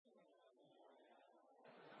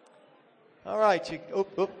All right,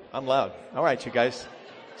 I'm loud. All right, you guys.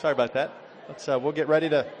 Sorry about that. We'll get ready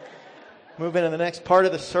to move into the next part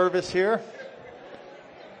of the service here.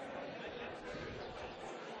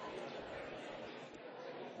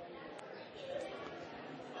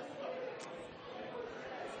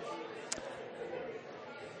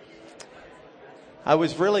 I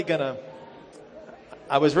was really gonna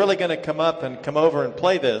come over and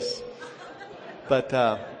play this, but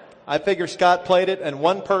I figure Scott played it and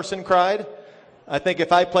one person cried. I think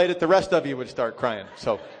if I played it, the rest of you would start crying.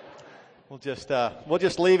 So we'll just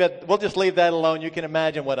leave it. We'll just leave that alone. You can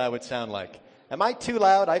imagine what I would sound like. Am I too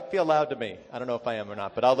loud? I feel loud to me. I don't know if I am or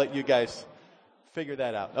not, but I'll let you guys figure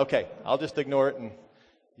that out. Okay, I'll just ignore it and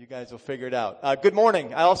you guys will figure it out. Good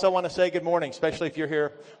morning. I also want to say good morning, especially if you're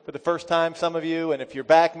here for the first time, some of you, and if you're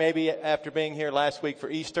back maybe after being here last week for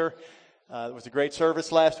Easter. It was a great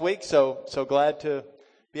service last week, so glad to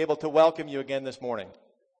be able to welcome you again this morning.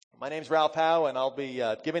 My name's Ralph Howe, and I'll be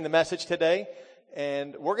giving the message today.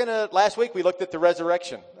 And last week we looked at the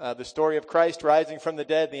resurrection, the story of Christ rising from the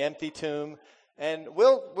dead, the empty tomb. And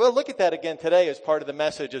we'll look at that again today as part of the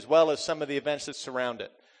message, as well as some of the events that surround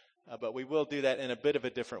it. But we will do that in a bit of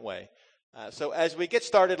a different way. So as we get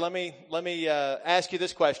started, let me ask you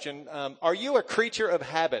this question. Are you a creature of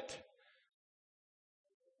habit?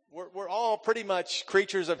 We're all pretty much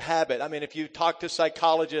creatures of habit. I mean, if you talk to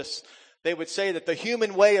psychologists, they would say that the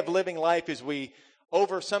human way of living life is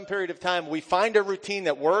over some period of time, we find a routine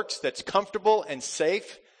that works, that's comfortable and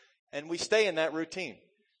safe, and we stay in that routine,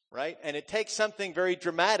 right? And it takes something very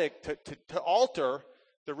dramatic to alter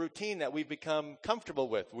the routine that we've become comfortable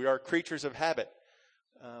with. We are creatures of habit.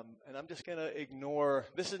 And I'm just going to ignore,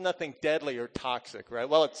 this is nothing deadly or toxic, right?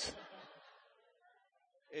 Well,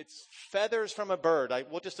 it's feathers from a bird.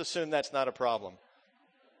 We'll just assume that's not a problem.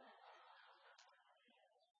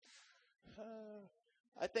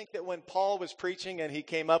 I think that when Paul was preaching and he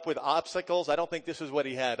came up with obstacles, I don't think this is what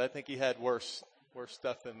he had. I think he had worse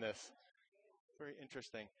stuff than this. Very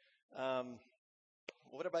interesting.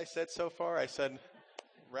 What have I said so far? I said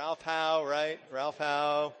Ralph Howe, right? Ralph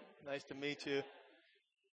Howe, nice to meet you.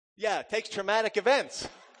 Yeah, it takes traumatic events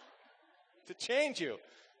to change you,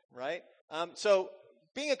 right? So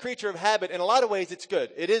being a creature of habit, in a lot of ways, it's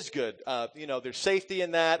good. It is good. There's safety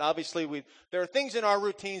in that. Obviously, there are things in our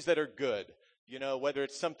routines that are good, whether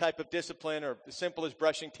it's some type of discipline or as simple as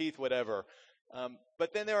brushing teeth, whatever.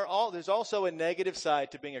 But then there's also a negative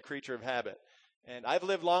side to being a creature of habit. And I've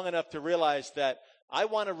lived long enough to realize that I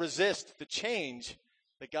want to resist the change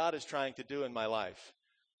that God is trying to do in my life.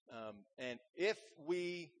 And if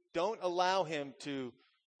we don't allow him to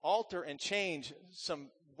alter and change some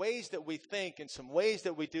ways that we think and some ways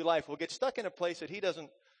that we do life, we'll get stuck in a place that he doesn't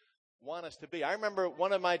want us to be. I remember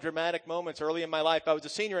one of my dramatic moments early in my life. I was a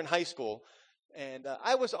senior in high school, and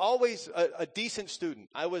I was always a decent student.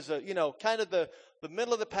 I was, kind of the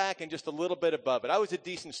middle of the pack and just a little bit above it. I was a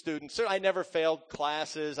decent student. So I never failed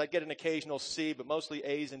classes. I'd get an occasional C, but mostly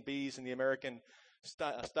A's and B's in the American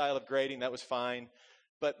style of grading. That was fine.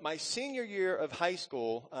 But my senior year of high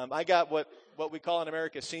school, I got what we call in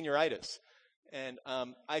America senioritis. And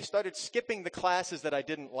I started skipping the classes that I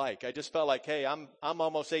didn't like. I just felt like, hey, I'm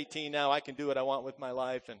almost 18 now. I can do what I want with my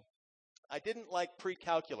life. And I didn't like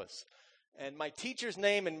pre-calculus. And my teacher's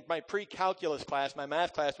name in my pre-calculus class, my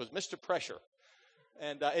math class, was Mr. Pressure.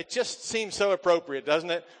 And it just seems so appropriate,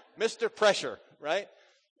 doesn't it? Mr. Pressure, right?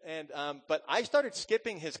 And but I started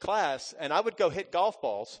skipping his class, and I would go hit golf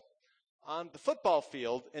balls on the football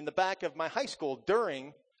field in the back of my high school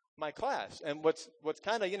during my class. And what's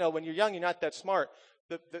kind of, when you're young, you're not that smart.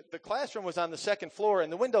 The classroom was on the second floor,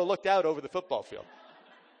 and the window looked out over the football field.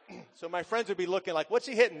 So my friends would be looking like, what's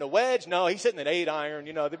he hitting, the wedge? No, he's hitting an 8-iron,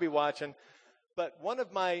 they'd be watching. But one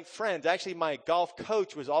of my friends, actually my golf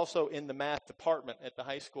coach, was also in the math department at the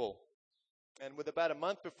high school. And with about a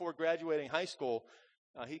month before graduating high school,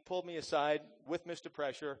 he pulled me aside with Mr.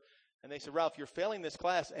 Pressure, and they said, Ralph, you're failing this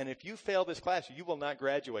class, and if you fail this class, you will not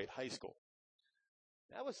graduate high school.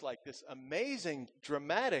 That was like this amazing,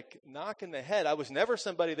 dramatic knock in the head. I was never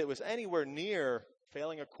somebody that was anywhere near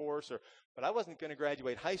failing a course, but I wasn't going to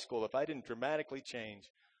graduate high school if I didn't dramatically change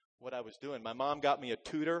what I was doing. My mom got me a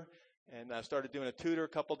tutor, and I started doing a tutor a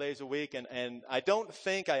couple days a week, and I don't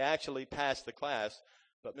think I actually passed the class,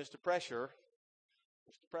 but Mr. Pressure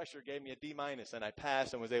gave me a D-, and I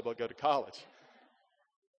passed and was able to go to college.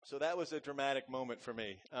 So that was a dramatic moment for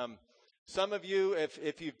me. Some of you,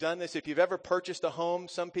 if you've done this, if you've ever purchased a home,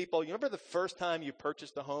 some people, you remember the first time you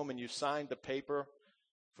purchased a home and you signed the paper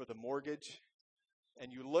for the mortgage,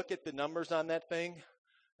 and you look at the numbers on that thing,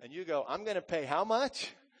 and you go, I'm going to pay how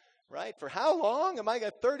much, right? For how long? Am I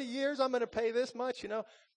got 30 years? I'm going to pay this much,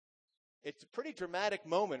 it's a pretty dramatic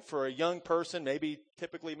moment for a young person,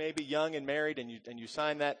 typically young and married, and you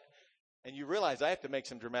sign that, and you realize I have to make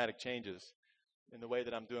some dramatic changes in the way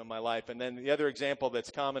that I'm doing my life. And then the other example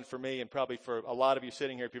that's common for me, and probably for a lot of you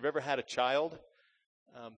sitting here, if you've ever had a child,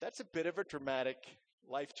 that's a bit of a dramatic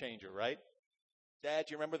life changer, right?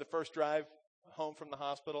 Dad, you remember the first drive home from the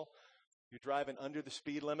hospital? You're driving under the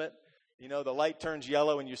speed limit. The light turns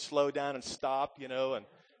yellow and you slow down and stop, and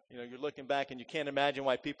you're looking back and you can't imagine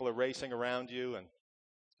why people are racing around you. And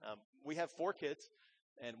we have 4 kids.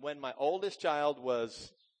 And when my oldest child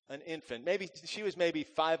was an infant, she was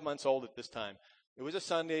 5 months old at this time. It was a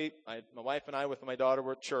Sunday. My wife and I with my daughter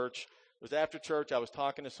were at church. It was after church. I was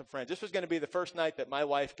talking to some friends. This was going to be the first night that my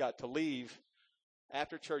wife got to leave.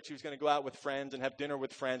 After church, she was going to go out with friends and have dinner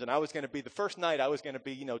with friends. And I was going to be, the first night, I was going to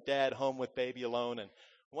be, dad home with baby alone. And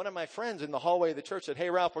one of my friends in the hallway of the church said, "Hey,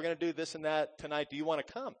 Ralph, we're going to do this and that tonight. Do you want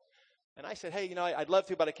to come?" And I said, "Hey, I'd love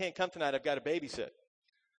to, but I can't come tonight. I've got to babysit."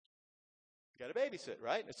 You got to babysit,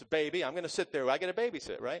 right? It's a baby. I'm going to sit there. I got to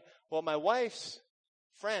babysit, right? Well, my wife's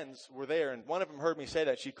friends were there, and one of them heard me say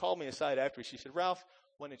that. She called me aside after. She said, "Ralph,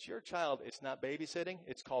 when it's your child, it's not babysitting.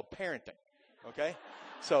 It's called parenting." Okay?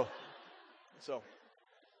 So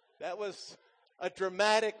that was a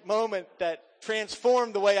dramatic moment that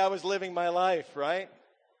transformed the way I was living my life, right?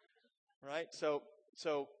 Right? So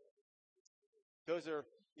those are,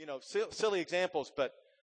 silly examples, but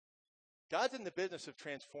God's in the business of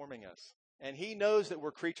transforming us, and He knows that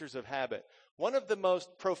we're creatures of habit. One of the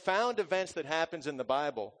most profound events that happens in the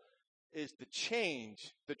Bible is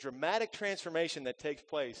the dramatic transformation that takes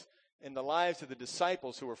place in the lives of the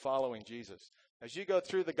disciples who are following Jesus. As you go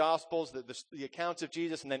through the Gospels, the accounts of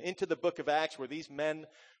Jesus, and then into the book of Acts, where these men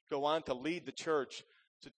go on to lead the church,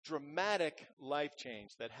 it's a dramatic life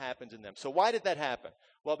change that happens in them. So why did that happen?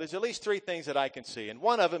 Well, there's at least 3 things that I can see, and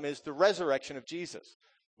one of them is the resurrection of Jesus.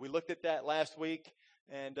 We looked at that last week,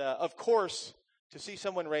 and of course, to see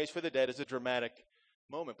someone raised for the dead is a dramatic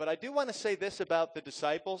moment. But I do want to say this about the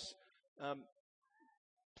disciples.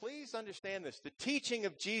 Please understand this. The teaching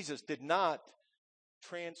of Jesus did not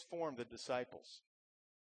transform the disciples.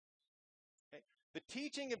 Okay? The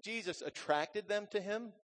teaching of Jesus attracted them to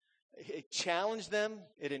Him. It challenged them.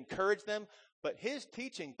 It encouraged them. But His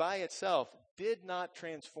teaching by itself did not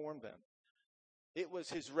transform them. It was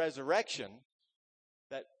His resurrection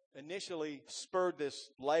that initially spurred this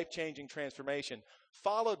life-changing transformation,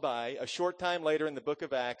 followed by, a short time later in the book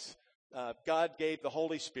of Acts, God gave the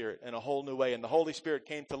Holy Spirit in a whole new way. And the Holy Spirit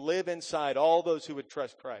came to live inside all those who would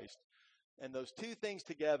trust Christ. And those 2 things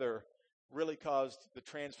together really caused the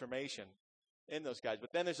transformation in those guys.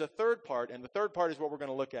 But then there's a third part, and the third part is what we're going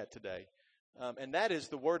to look at today. And that is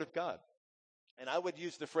the Word of God. And I would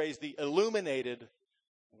use the phrase, the illuminated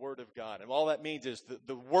Word of God. And all that means is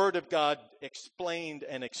the Word of God explained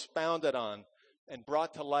and expounded on and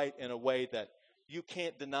brought to light in a way that you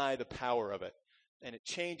can't deny the power of it. And it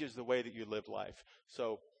changes the way that you live life.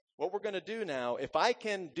 So what we're going to do now, if I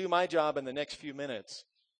can do my job in the next few minutes,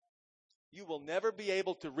 you will never be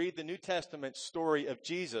able to read the New Testament story of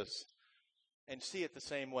Jesus and see it the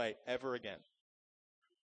same way ever again.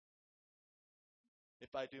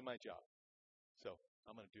 If I do my job. So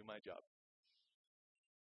I'm going to do my job.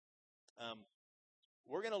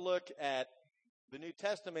 We're going to look at the New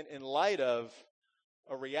Testament in light of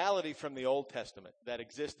a reality from the Old Testament that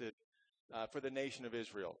existed for the nation of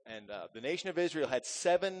Israel. And the nation of Israel had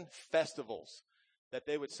 7 festivals that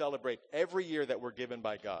they would celebrate every year that were given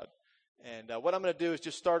by God. And what I'm going to do is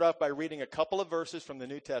just start off by reading a couple of verses from the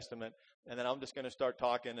New Testament, and then I'm just going to start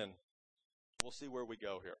talking, and we'll see where we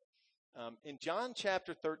go here. In John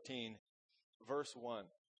chapter 13, verse 1,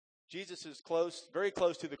 Jesus is very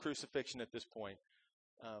close to the crucifixion at this point.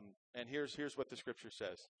 And here's what the scripture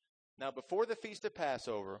says. "Now before the feast of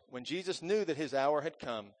Passover, when Jesus knew that His hour had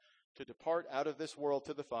come to depart out of this world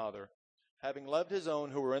to the Father, having loved His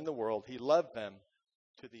own who were in the world, He loved them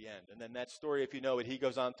to the end." And then that story, if you know it, He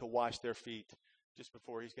goes on to wash their feet just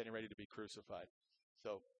before He's getting ready to be crucified.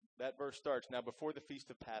 So that verse starts, "Now before the feast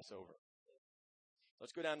of Passover."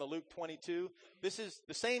 Let's go down to Luke 22. This is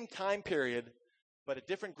the same time period, but a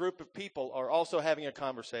different group of people are also having a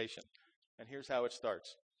conversation. And here's how it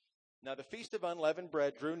starts. "Now the feast of unleavened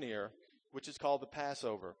bread drew near, which is called the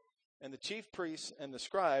Passover. And the chief priests and the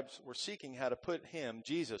scribes were seeking how to put Him,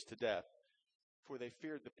 Jesus, to death, for they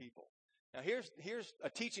feared the people." Now here's a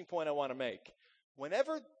teaching point I want to make.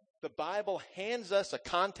 Whenever the Bible hands us a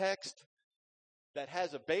context that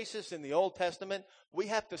has a basis in the Old Testament, we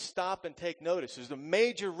have to stop and take notice. There's a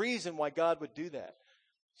major reason why God would do that.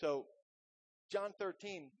 So John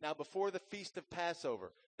 13, now before the feast of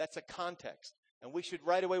Passover, that's a context. And we should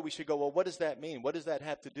right away, we should go, well, what does that mean? What does that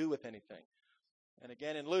have to do with anything? And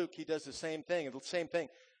again, in Luke, he does the same thing. The same thing.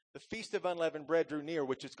 The Feast of Unleavened Bread drew near,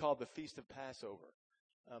 which is called the Feast of Passover.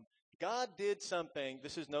 God did something,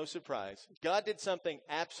 this is no surprise, God did something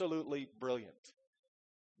absolutely brilliant.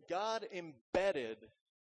 God embedded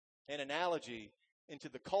an analogy into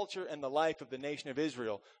the culture and the life of the nation of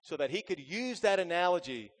Israel so that he could use that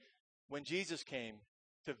analogy when Jesus came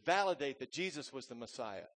to validate that Jesus was the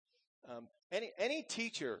Messiah. Any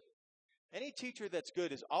teacher that's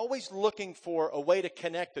good is always looking for a way to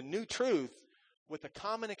connect a new truth with a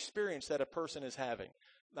common experience that a person is having.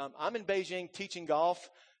 I'm in Beijing teaching golf,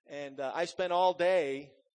 and I spent all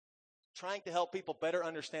day trying to help people better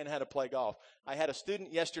understand how to play golf. I had a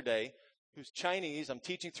student yesterday who's Chinese. I'm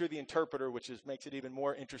teaching through the interpreter, which makes it even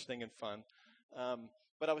more interesting and fun.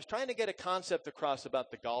 But I was trying to get a concept across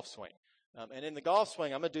about the golf swing. And in the golf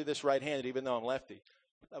swing, I'm going to do this right-handed, even though I'm lefty.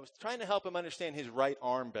 I was trying to help him understand his right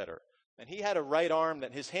arm better. And he had a right arm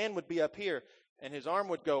that his hand would be up here, and his arm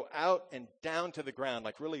would go out and down to the ground,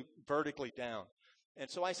 like really vertically down. And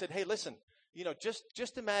so I said, hey, listen,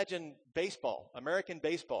 just imagine baseball, American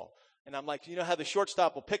baseball. And I'm like, you know how the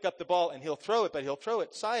shortstop will pick up the ball and he'll throw it, but he'll throw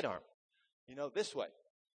it sidearm, this way.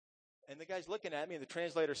 And the guy's looking at me, and the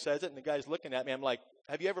translator says it, and the guy's looking at me. I'm like,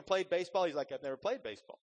 have you ever played baseball? He's like, I've never played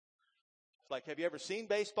baseball. It's like, have you ever seen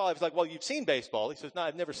baseball? I was like, well, you've seen baseball. He says, no,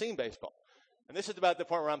 I've never seen baseball. And this is about the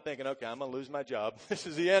point where I'm thinking, okay, I'm going to lose my job. This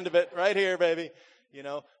is the end of it right here, baby.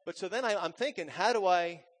 But so then I'm thinking, how do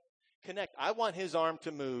I connect? I want his arm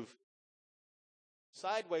to move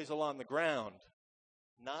sideways along the ground,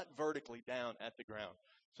 not vertically down at the ground.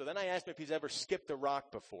 So then I asked him if he's ever skipped a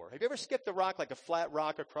rock before. Have you ever skipped a rock, like a flat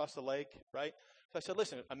rock across the lake, right? So I said,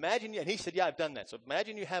 listen, imagine you, and he said, yeah, I've done that. So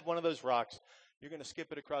imagine you have one of those rocks. You're going to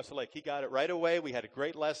skip it across the lake. He got it right away. We had a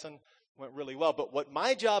great lesson. Went really well. But what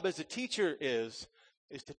my job as a teacher is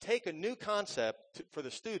to take a new concept for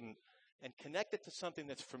the student and connect it to something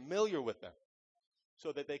that's familiar with them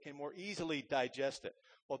so that they can more easily digest it.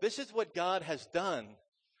 Well, this is what God has done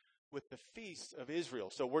with the feasts of Israel.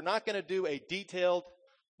 So we're not going to do a detailed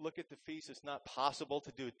look at the feast. It's not possible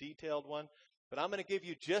to do a detailed one. But I'm going to give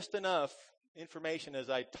you just enough information as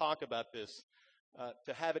I talk about this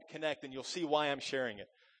to have it connect, and you'll see why I'm sharing it.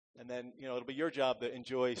 And then, it'll be your job to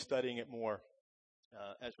enjoy studying it more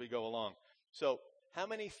as we go along. So how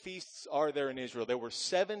many feasts are there in Israel? There were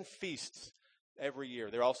 7 feasts every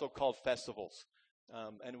year. They're also called festivals.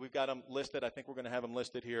 And we've got them listed. I think we're going to have them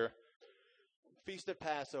listed here. Feast of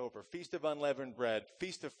Passover, Feast of Unleavened Bread,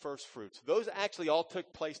 Feast of First Fruits. Those actually all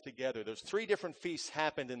took place together. There's 3 different feasts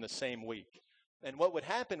happened in the same week. And what would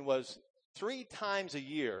happen was 3 times a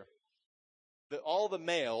year, all the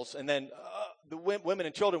males, and then the women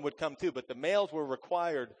and children would come too, but the males were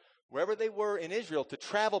required, wherever they were in Israel, to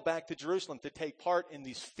travel back to Jerusalem to take part in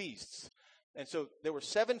these feasts. And so there were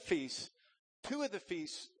 7 feasts. 2 of the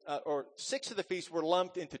feasts, or 6 of the feasts were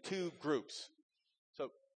lumped into 2 groups. So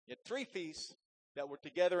you had 3 feasts that were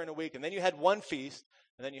together in a week, and then you had 1 feast,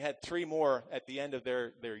 and then you had 3 more at the end of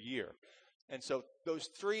their year. And so those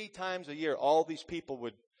 3 times a year, all these people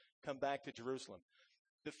would come back to Jerusalem.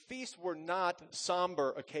 The feasts were not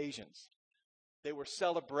somber occasions. They were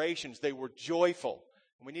celebrations. They were joyful.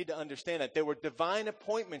 And we need to understand that. They were divine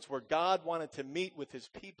appointments where God wanted to meet with his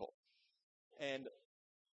people. And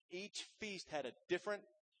each feast had a different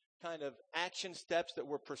kind of action steps that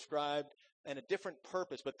were prescribed and a different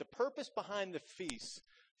purpose. But the purpose behind the feasts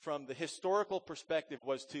from the historical perspective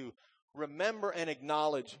was to remember and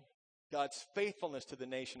acknowledge God's faithfulness to the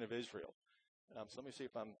nation of Israel. So let me see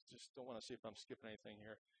if don't want to see if I'm skipping anything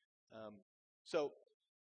here. So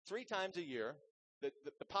 3 times a year,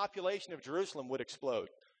 the population of Jerusalem would explode.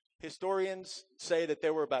 Historians say that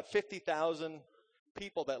there were about 50,000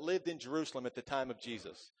 people that lived in Jerusalem at the time of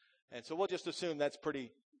Jesus. And so we'll just assume that's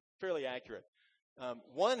fairly accurate.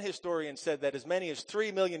 One historian said that as many as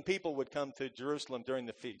 3 million people would come to Jerusalem during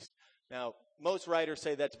the feast. Now, most writers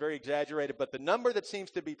say that's very exaggerated, but the number that seems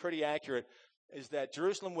to be pretty accurate is that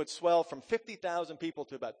Jerusalem would swell from 50,000 people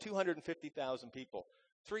to about 250,000 people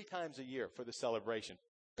 3 times a year for the celebration.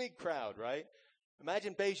 Big crowd, right?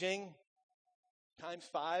 Imagine Beijing times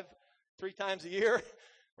 5, 3 times a year,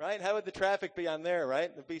 right? How would the traffic be on there, right?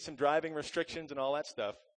 There'd be some driving restrictions and all that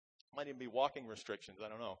stuff. Might even be walking restrictions, I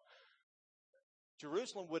don't know.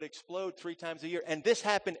 Jerusalem would explode 3 times a year, and this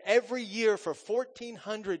happened every year for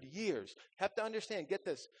 1,400 years. You have to understand, get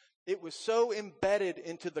this. It was so embedded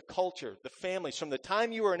into the culture, the families, from the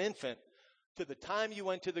time you were an infant to the time you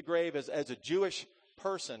went to the grave as a Jewish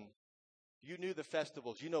person. You knew the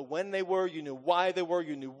festivals. You know when they were. You knew why they were.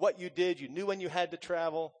 You knew what you did. You knew when you had to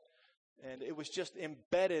travel. And it was just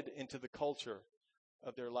embedded into the culture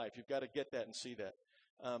of their life. You've got to get that and see that.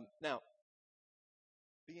 Now,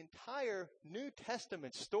 the entire New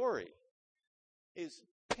Testament story is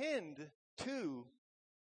pinned to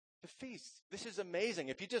the feasts. This is amazing.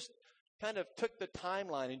 If you just kind of took the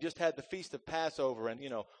timeline and just had the Feast of Passover and,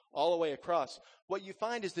 all the way across, what you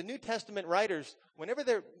find is the New Testament writers,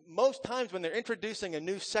 most times when they're introducing a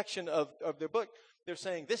new section of their book, they're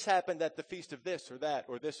saying this happened at the feast of this or that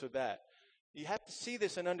or this or that. You have to see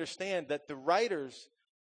this and understand that the writers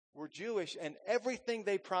were Jewish, and everything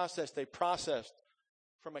they processed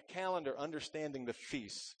from a calendar understanding the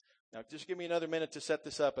feasts. Now, just give me another minute to set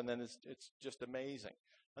this up, and then it's just amazing.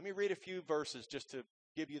 Let me read a few verses just to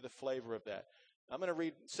give you the flavor of that. I'm going to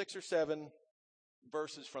read 6 or 7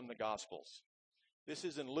 verses from the Gospels. This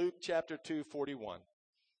is in Luke chapter 2, 41.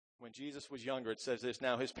 When Jesus was younger, it says this: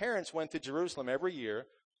 Now his parents went to Jerusalem every year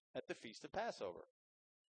at the Feast of Passover.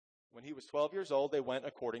 When he was 12 years old, they went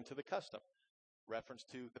according to the custom. Reference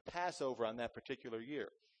to the Passover on that particular year.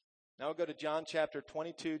 Now we'll go to John chapter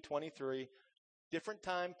 22, 23. Different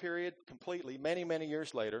time period completely, many, many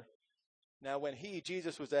years later. Now when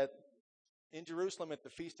Jesus was in Jerusalem at the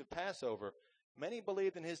Feast of Passover, many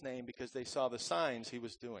believed in his name because they saw the signs he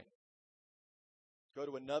was doing. Go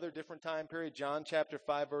to another different time period, John chapter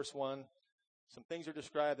 5, verse 1. Some things are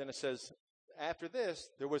described, and it says, after this,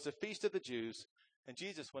 there was a feast of the Jews, and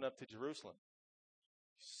Jesus went up to Jerusalem.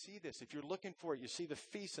 You see this. If you're looking for it, you see the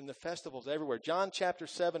feasts and the festivals everywhere. John chapter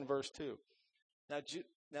 7, verse 2.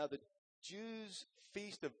 Now the Jews'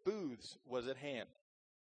 feast of booths was at hand.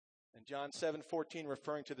 And John 7:14,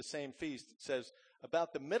 referring to the same feast, it says,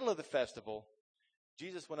 about the middle of the festival,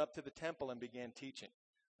 Jesus went up to the temple and began teaching.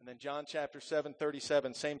 And then John chapter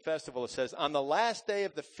 7:37, same festival, it says, on the last day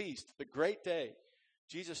of the feast, the great day,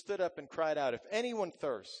 Jesus stood up and cried out, if anyone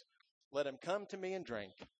thirsts, let him come to me and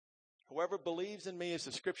drink. Whoever believes in me, as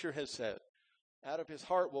the scripture has said, out of his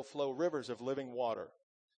heart will flow rivers of living water.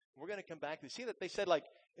 We're going to come back to see that they said, like,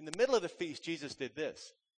 in the middle of the feast, Jesus did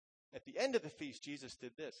this. At the end of the feast, Jesus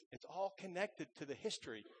did this. It's all connected to the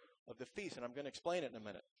history of the feast, and I'm going to explain it in a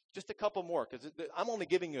minute. Just a couple more, because I'm only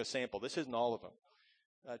giving you a sample. This isn't all of them.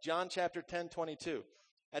 John chapter 10:22.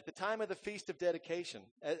 At the time of the Feast of Dedication,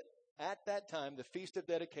 at that time, the Feast of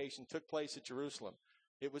Dedication took place at Jerusalem.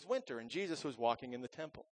 It was winter, and Jesus was walking in the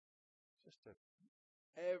temple. Just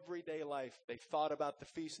everyday life. They thought about the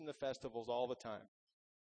feasts and the festivals all the time.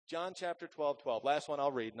 John chapter 12:12. Last one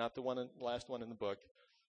I'll read, not the last one in the book.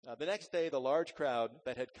 The next day, the large crowd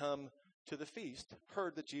that had come to the feast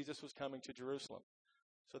heard that Jesus was coming to Jerusalem.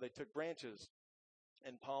 So they took branches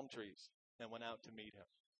and palm trees and went out to meet him.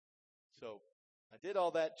 So I did all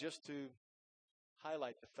that just to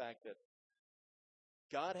highlight the fact that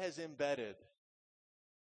God has embedded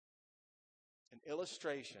an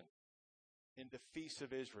illustration in the feasts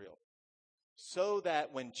of Israel so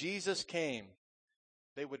that when Jesus came,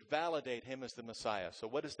 they would validate him as the Messiah. So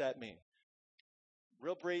what does that mean?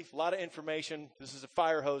 Real brief, a lot of information. This is a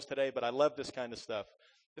fire hose today, but I love this kind of stuff.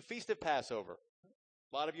 The Feast of Passover.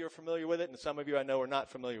 A lot of you are familiar with it, and some of you I know are not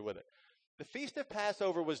familiar with it. The Feast of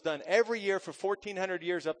Passover was done every year for 1,400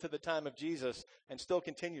 years up to the time of Jesus, and still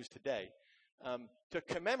continues today, to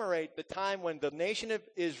commemorate the time when the nation of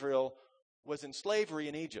Israel was in slavery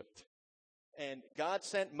in Egypt. And God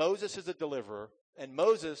sent Moses as a deliverer, and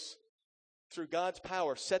Moses, through God's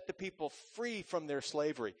power, set the people free from their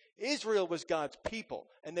slavery. Israel was God's people,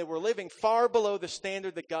 and they were living far below the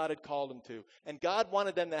standard that God had called them to. And God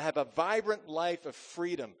wanted them to have a vibrant life of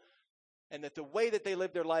freedom, and that the way that they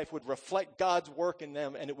lived their life would reflect God's work in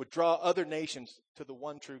them, and it would draw other nations to the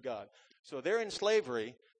one true God. So they're in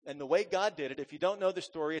slavery, and the way God did it, if you don't know the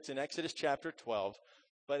story, it's in Exodus chapter 12.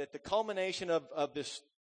 But at the culmination of this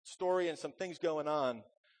story and some things going on,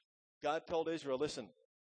 God told Israel, listen,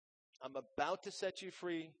 I'm about to set you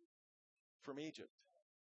free from Egypt.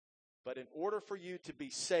 But in order for you to be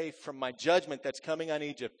safe from my judgment that's coming on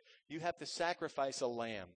Egypt, you have to sacrifice a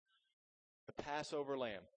lamb, the Passover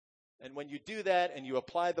lamb. And when you do that and you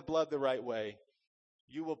apply the blood the right way,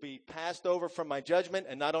 you will be passed over from my judgment.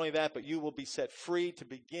 And not only that, but you will be set free to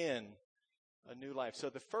begin a new life. So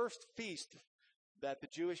the first feast that the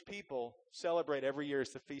Jewish people celebrate every year is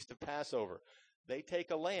the Feast of Passover. They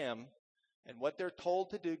take a lamb, and what they're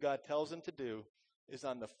told to do, God tells them to do, is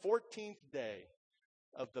on the 14th day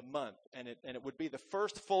of the month. And it would be the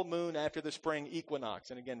first full moon after the spring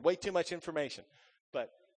equinox. And again, way too much information.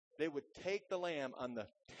 But they would take the lamb on the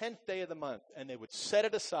 10th day of the month, and they would set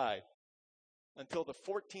it aside until the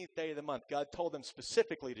 14th day of the month. God told them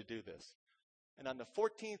specifically to do this. And on the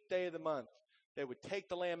 14th day of the month, they would take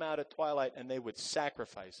the lamb out at twilight, and they would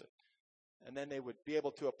sacrifice it. and then they would be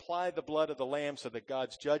able to apply the blood of the lamb so that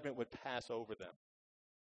God's judgment would pass over them.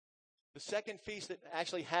 The second feast that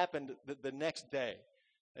actually happened the next day,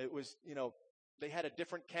 it was, they had a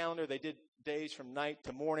different calendar. They did days from night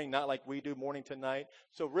to morning, not like we do morning to night.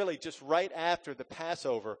 So really, just right after the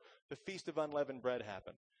Passover, the Feast of Unleavened Bread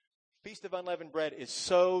happened. Feast of Unleavened Bread is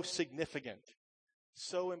so significant,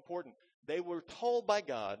 so important. They were told by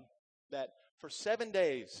God that for 7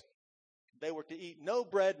 days, they were to eat no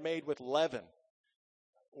bread made with leaven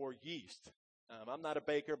or yeast. I'm not a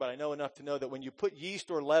baker, but I know enough to know that when you put yeast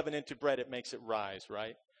or leaven into bread, it makes it rise,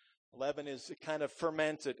 right? Leaven it kind of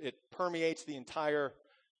ferments, it permeates the entire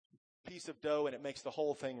piece of dough, and it makes the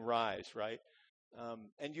whole thing rise, right?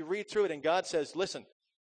 And you read through it, and God says, listen,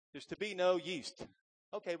 there's to be no yeast.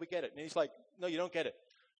 Okay, we get it. And he's like, no, you don't get it.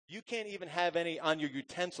 You can't even have any on your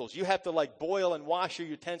utensils. You have to boil and wash your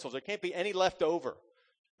utensils. There can't be any left over.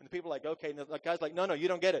 And the people are like, okay. And the guy's like, no, you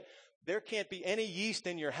don't get it. There can't be any yeast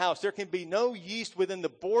in your house. There can be no yeast within the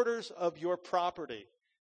borders of your property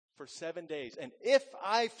for 7 days. And if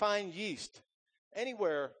I find yeast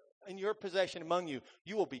anywhere in your possession among you,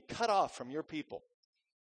 you will be cut off from your people.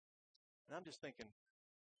 And I'm just thinking,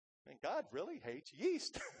 man, God really hates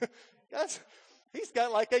yeast. He's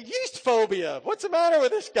got like a yeast phobia. What's the matter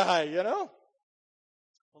with this guy, Well,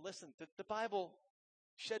 listen, the Bible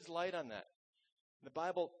sheds light on that. The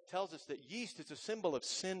Bible tells us that yeast is a symbol of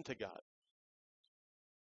sin to God.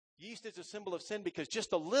 Yeast is a symbol of sin because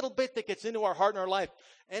just a little bit that gets into our heart and our life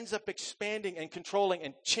ends up expanding and controlling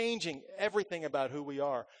and changing everything about who we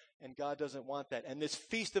are. And God doesn't want that. And this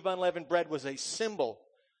Feast of Unleavened Bread was a symbol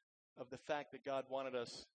of the fact that God wanted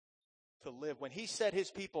us to live. When he set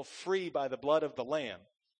his people free by the blood of the Lamb,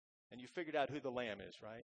 and you figured out who the Lamb is,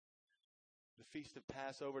 right? The Feast of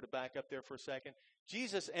Passover, to back up there for a second.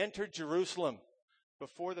 Jesus entered Jerusalem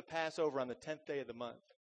before the Passover on the 10th day of the month.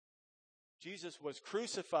 Jesus was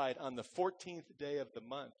crucified on the 14th day of the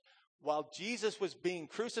month. While Jesus was being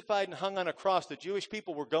crucified and hung on a cross, the Jewish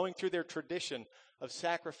people were going through their tradition of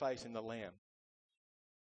sacrificing the lamb.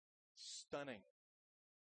 Stunning.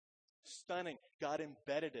 Stunning. God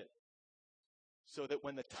embedded it so that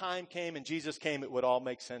when the time came and Jesus came, it would all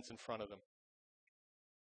make sense in front of them.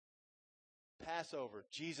 Passover,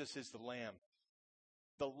 Jesus is the lamb.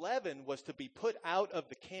 The leaven was to be put out of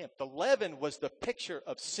the camp. The leaven was the picture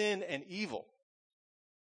of sin and evil.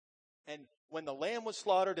 And when the lamb was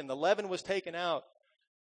slaughtered and the leaven was taken out,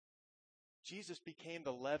 Jesus became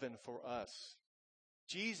the leaven for us.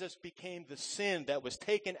 Jesus became the sin that was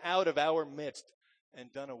taken out of our midst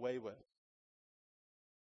and done away with.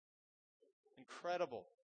 Incredible.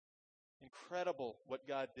 Incredible what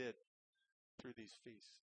God did through these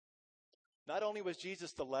feasts. Not only was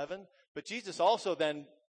Jesus the leaven, but Jesus also then,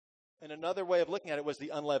 in another way of looking at it, was the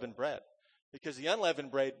unleavened bread. Because the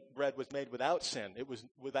unleavened bread was made without sin. It was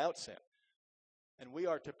without sin. And we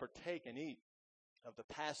are to partake and eat of the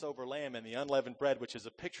Passover lamb and the unleavened bread, which is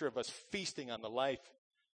a picture of us feasting on the life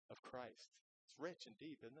of Christ. It's rich and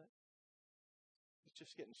deep, isn't it? It's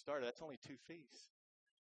just getting started. That's only 2 feasts.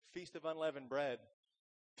 Feast of Unleavened Bread.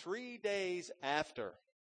 3 days after,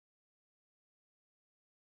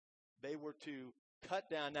 they were to cut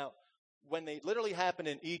down. Now, when they literally happened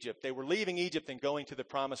in Egypt, they were leaving Egypt and going to the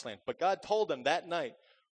Promised Land. But God told them that night,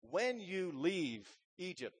 when you leave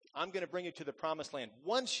Egypt, I'm going to bring you to the Promised Land.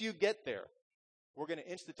 Once you get there, we're going to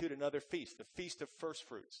institute another feast, the Feast of First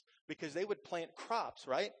Fruits. Because they would plant crops,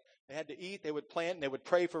 right? They had to eat, they would plant, and they would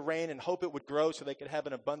pray for rain and hope it would grow so they could have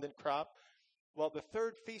an abundant crop. Well, the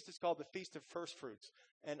third feast is called the Feast of First Fruits.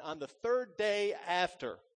 And on the 3rd day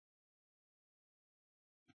after,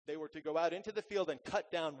 they were to go out into the field and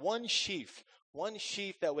cut down one sheaf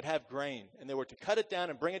that would have grain. And they were to cut it down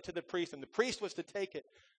and bring it to the priest. And the priest was to take it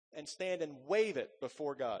and stand and wave it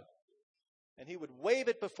before God. And he would wave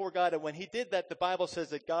it before God. And when he did that, the Bible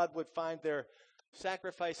says that God would find their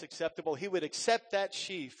sacrifice acceptable. He would accept that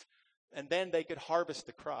sheaf, and then they could harvest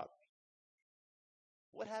the crop.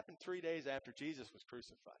 What happened 3 days after Jesus was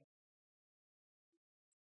crucified?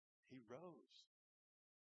 He rose.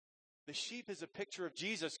 The sheep is a picture of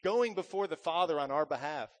Jesus going before the Father on our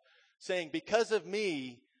behalf, saying, because of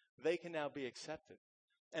me, they can now be accepted.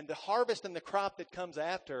 And the harvest and the crop that comes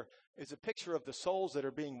after is a picture of the souls that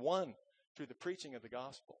are being won through the preaching of the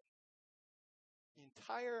gospel. The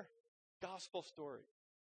entire gospel story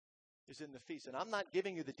is in the feast. And I'm not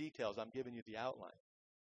giving you the details, I'm giving you the outline.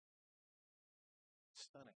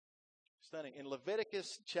 Stunning. Stunning. In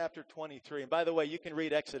Leviticus chapter 23, and by the way, you can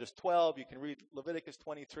read Exodus 12, you can read Leviticus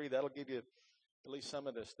 23, that'll give you at least some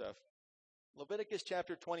of this stuff. Leviticus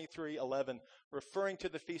chapter 23, 11, referring to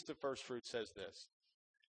the Feast of First Fruits, says this.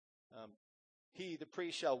 he, the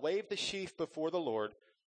priest, shall wave the sheaf before the Lord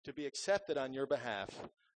to be accepted on your behalf.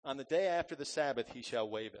 On the day after the Sabbath he shall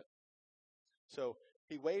wave it. So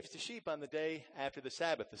he waves the sheep on the day after the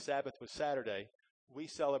Sabbath. The Sabbath was Saturday. We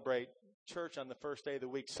celebrate church on the first day of the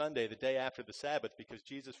week, Sunday, the day after the Sabbath, because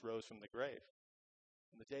Jesus rose from the grave.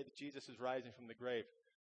 And the day that Jesus is rising from the grave,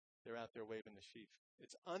 they're out there waving the sheaf.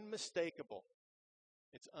 It's unmistakable.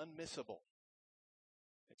 It's unmissable.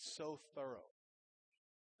 It's so thorough.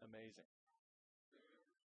 Amazing.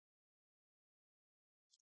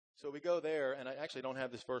 So we go there, and I actually don't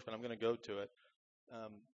have this verse, but I'm going to go to it.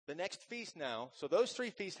 The next feast now, so those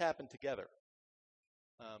three feasts happened together.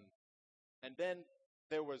 And then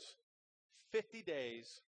there was 50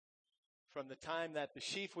 days from the time that the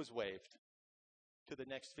sheaf was waved to the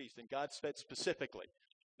next feast. And God said specifically,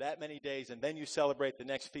 that many days, and then you celebrate the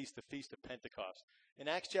next feast, the Feast of Pentecost. In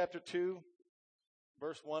Acts chapter 2,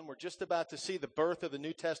 verse 1, we're just about to see the birth of the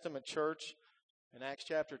New Testament church in Acts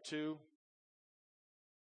chapter 2.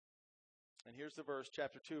 And here's the verse,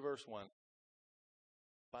 chapter 2, verse 1.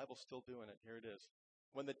 The Bible's still doing it. Here it is.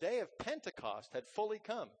 When the day of Pentecost had fully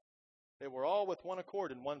come, they were all with one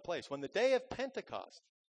accord in one place. When the day of Pentecost,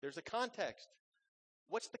 there's a context.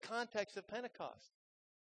 What's the context of Pentecost?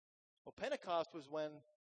 Well, Pentecost was when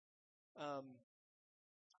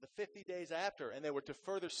the 50 days after, and they were to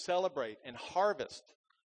further celebrate and harvest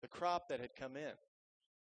the crop that had come in.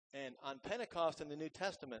 And on Pentecost in the New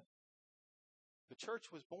Testament, the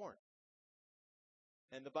church was born.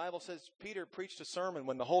 And the Bible says Peter preached a sermon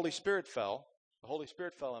when the Holy Spirit fell. The Holy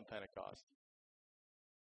Spirit fell on Pentecost.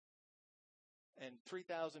 And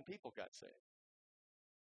 3,000 people got saved.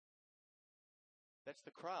 That's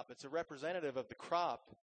the crop. It's a representative of the crop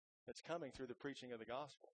that's coming through the preaching of the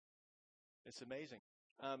gospel. It's amazing.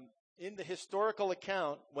 In the historical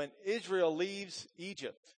account, when Israel leaves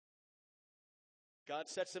Egypt, God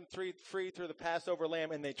sets them free through the Passover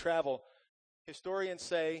lamb, and they travel. Historians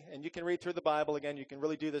say, and you can read through the Bible again, you can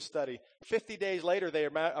really do this study, 50 days later they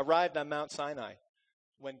arrived on Mount Sinai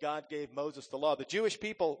when God gave Moses the law. The Jewish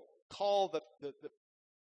people call the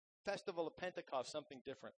festival of Pentecost something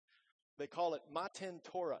different. They call it Matan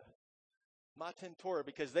Torah. Matan Torah,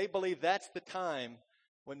 because they believe that's the time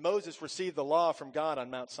when Moses received the law from God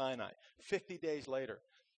on Mount Sinai. 50 days later.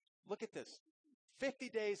 Look at this. 50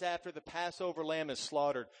 days after the Passover lamb is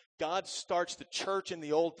slaughtered, God starts the church in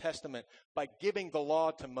the Old Testament by giving the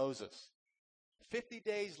law to Moses. 50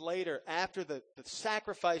 days later, after the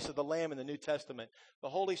sacrifice of the lamb in the New Testament, the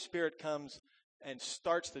Holy Spirit comes and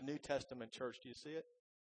starts the New Testament church. Do you see it?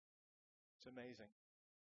 It's amazing.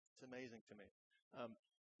 It's amazing to me.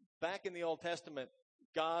 Back in the Old Testament,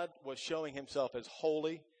 God was showing himself as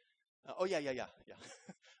holy.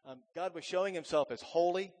 God was showing himself as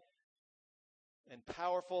holy and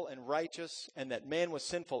powerful and righteous, and that man was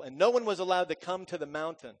sinful. And no one was allowed to come to the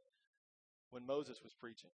mountain when Moses was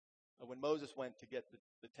preaching, or when Moses went to get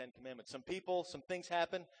the Ten Commandments. Some things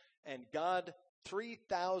happened, and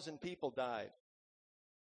 3,000 people died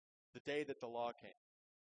the day that the law came.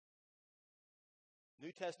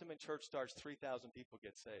 New Testament church starts, 3,000 people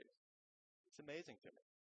get saved. It's amazing to me.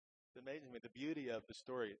 It's amazing to me, the beauty of the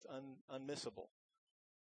story. It's unmissable,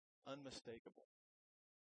 unmistakable.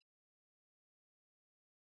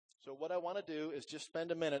 So what I want to do is just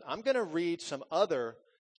spend a minute. I'm going to read some other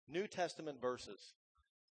New Testament verses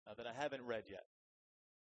that I haven't read yet.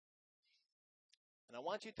 And I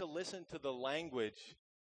want you to listen to the language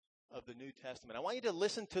of the New Testament. I want you to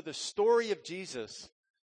listen to the story of Jesus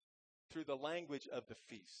through the language of the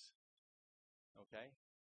feast. Okay?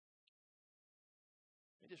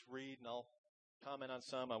 Let me just read, and I'll comment on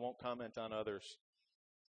some. I won't comment on others.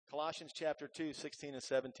 Colossians chapter 2, 16 and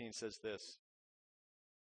 17 says this.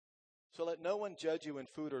 So let no one judge you in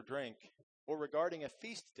food or drink, or regarding a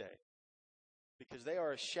feast day, because they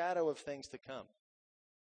are a shadow of things to come.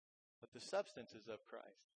 But the substance is of Christ.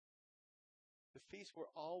 The feasts were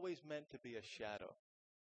always meant to be a shadow.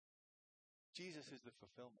 Jesus is the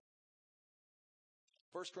fulfillment.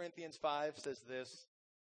 1 Corinthians 5 says this.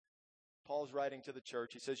 Paul's writing to the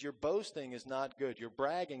church. He says, your boasting is not good. Your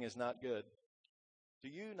bragging is not good. Do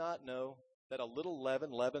you not know that a little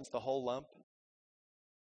leaven leavens the whole lump?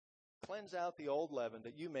 Cleanse out the old leaven,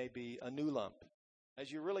 that you may be a new lump,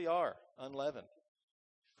 as you really are, unleavened.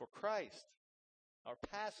 For Christ, our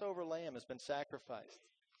Passover lamb, has been sacrificed.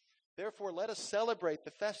 Therefore, let us celebrate the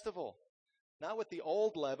festival, not with the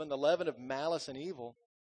old leaven, the leaven of malice and evil,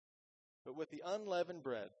 but with the unleavened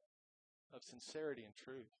bread of sincerity and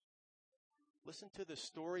truth. Listen to the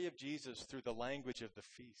story of Jesus through the language of the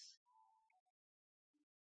feast.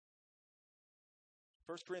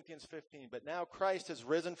 1 Corinthians 15, but now Christ has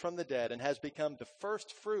risen from the dead and has become the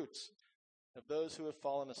first fruits of those who have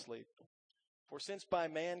fallen asleep. For since by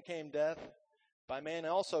man came death, by man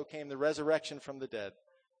also came the resurrection from the dead.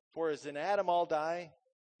 For as in Adam all die,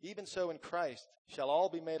 even so in Christ shall all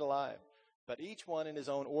be made alive, but each one in his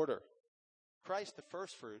own order. Christ the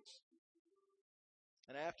firstfruits,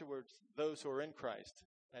 and afterwards those who are in Christ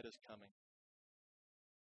at his coming.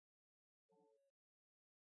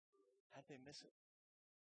 How'd they miss it?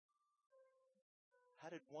 How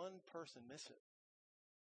did one person miss it?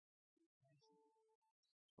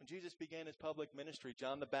 When Jesus began his public ministry,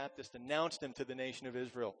 John the Baptist announced him to the nation of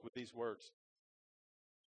Israel with these words.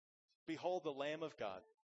 Behold the Lamb of God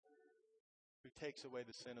who takes away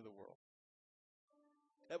the sin of the world.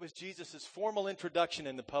 That was Jesus' formal introduction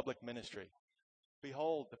in the public ministry.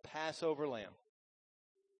 Behold the Passover Lamb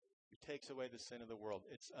who takes away the sin of the world.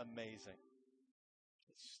 It's amazing.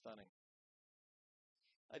 It's stunning.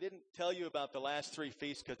 I didn't tell you about the last three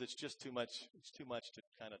feasts because it's just too much. It's too much to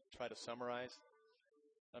kind of try to summarize.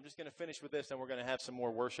 I'm just going to finish with this, and we're going to have some more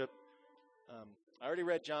worship. I already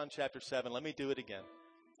read John chapter 7. Let me do it again.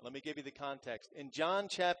 Let me give you the context. In John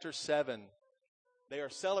chapter 7, they are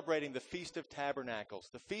celebrating the Feast of Tabernacles.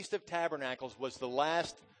 The Feast of Tabernacles was the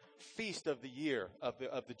last feast of the year of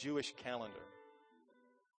the Jewish calendar.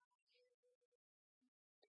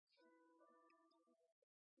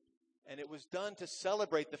 And it was done to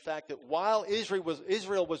celebrate the fact that while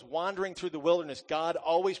Israel was wandering through the wilderness, God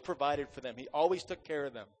always provided for them. He always took care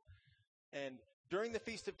of them. And during the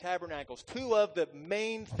Feast of Tabernacles, two of the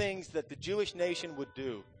main things that the Jewish nation would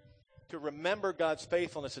do to remember God's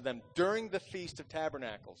faithfulness to them during the Feast of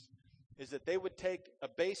Tabernacles is that they would take a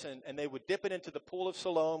basin and they would dip it into the pool of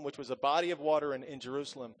Siloam, which was a body of water in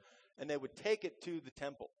Jerusalem, and they would take it to the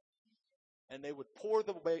temple. And they would pour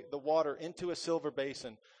the water into a silver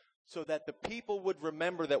basin, so that the people would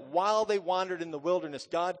remember that while they wandered in the wilderness,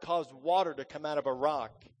 God caused water to come out of a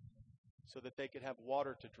rock so that they could have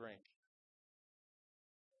water to drink.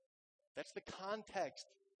 That's the context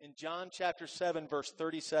in John chapter 7, verse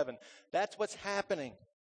 37. That's what's happening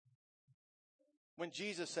when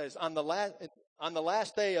Jesus says, on the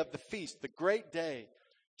last day of the feast, the great day,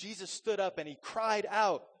 Jesus stood up and he cried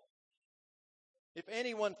out, if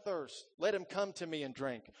anyone thirsts, let him come to me and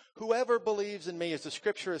drink. Whoever believes in me, as the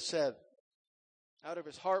scripture has said, out of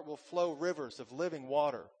his heart will flow rivers of living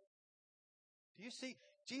water. Do you see?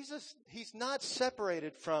 Jesus, he's not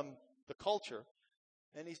separated from the culture,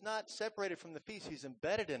 and he's not separated from the feast. He's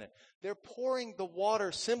embedded in it. They're pouring the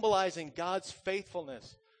water, symbolizing God's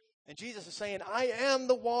faithfulness. And Jesus is saying, I am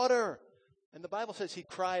the water. And the Bible says he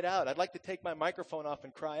cried out. I'd like to take my microphone off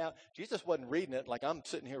and cry out. Jesus wasn't reading it like I'm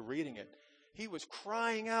sitting here reading it. He was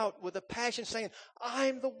crying out with a passion saying,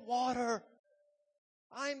 I'm the water.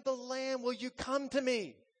 I'm the Lamb. Will you come to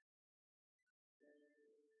me?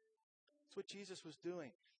 That's what Jesus was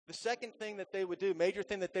doing. The second thing that they would do, major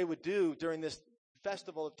thing that they would do during this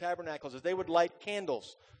festival of tabernacles, is they would light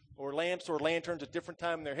candles or lamps or lanterns at different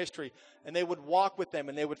time in their history, and they would walk with them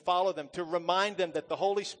and they would follow them to remind them that the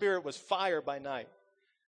Holy Spirit was fire by night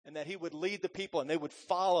and that he would lead the people and they would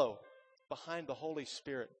follow behind the Holy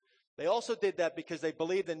Spirit. They also did that because they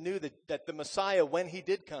believed and knew that the Messiah, when he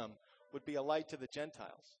did come, would be a light to the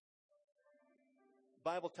Gentiles. The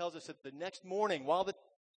Bible tells us that the next morning, while the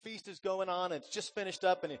feast is going on, and it's just finished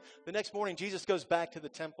up, and the next morning Jesus goes back to the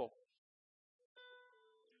temple.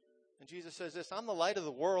 And Jesus says this, I'm the light of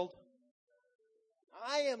the world.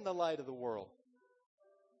 I am the light of the world.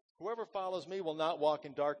 Whoever follows me will not walk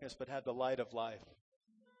in darkness, but have the light of life.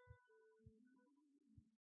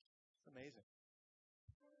 It's amazing.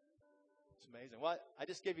 It's amazing. Well, I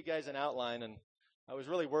just gave you guys an outline, and I was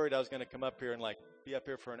really worried I was going to come up here and be up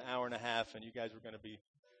here for an hour and a half, and you guys were going to be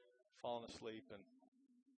falling asleep and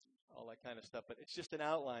all that kind of stuff. But it's just an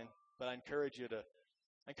outline. But I encourage you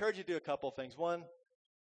to do a couple of things. One,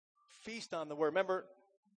 feast on the word. Remember,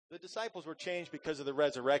 the disciples were changed because of the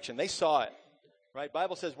resurrection. They saw it, right?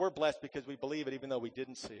 Bible says we're blessed because we believe it, even though we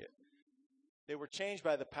didn't see it. They were changed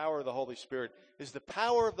by the power of the Holy Spirit. Is the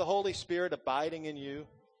power of the Holy Spirit abiding in you?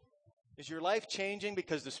 Is your life changing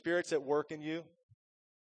because the Spirit's at work in you?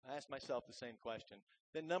 I ask myself the same question.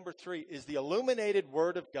 Then number 3, is the illuminated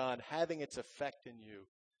Word of God having its effect in you?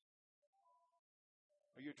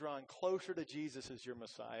 Are you drawing closer to Jesus as your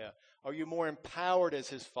Messiah? Are you more empowered as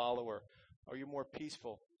his follower? Are you more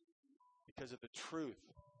peaceful because of the truth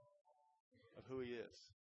of who he is?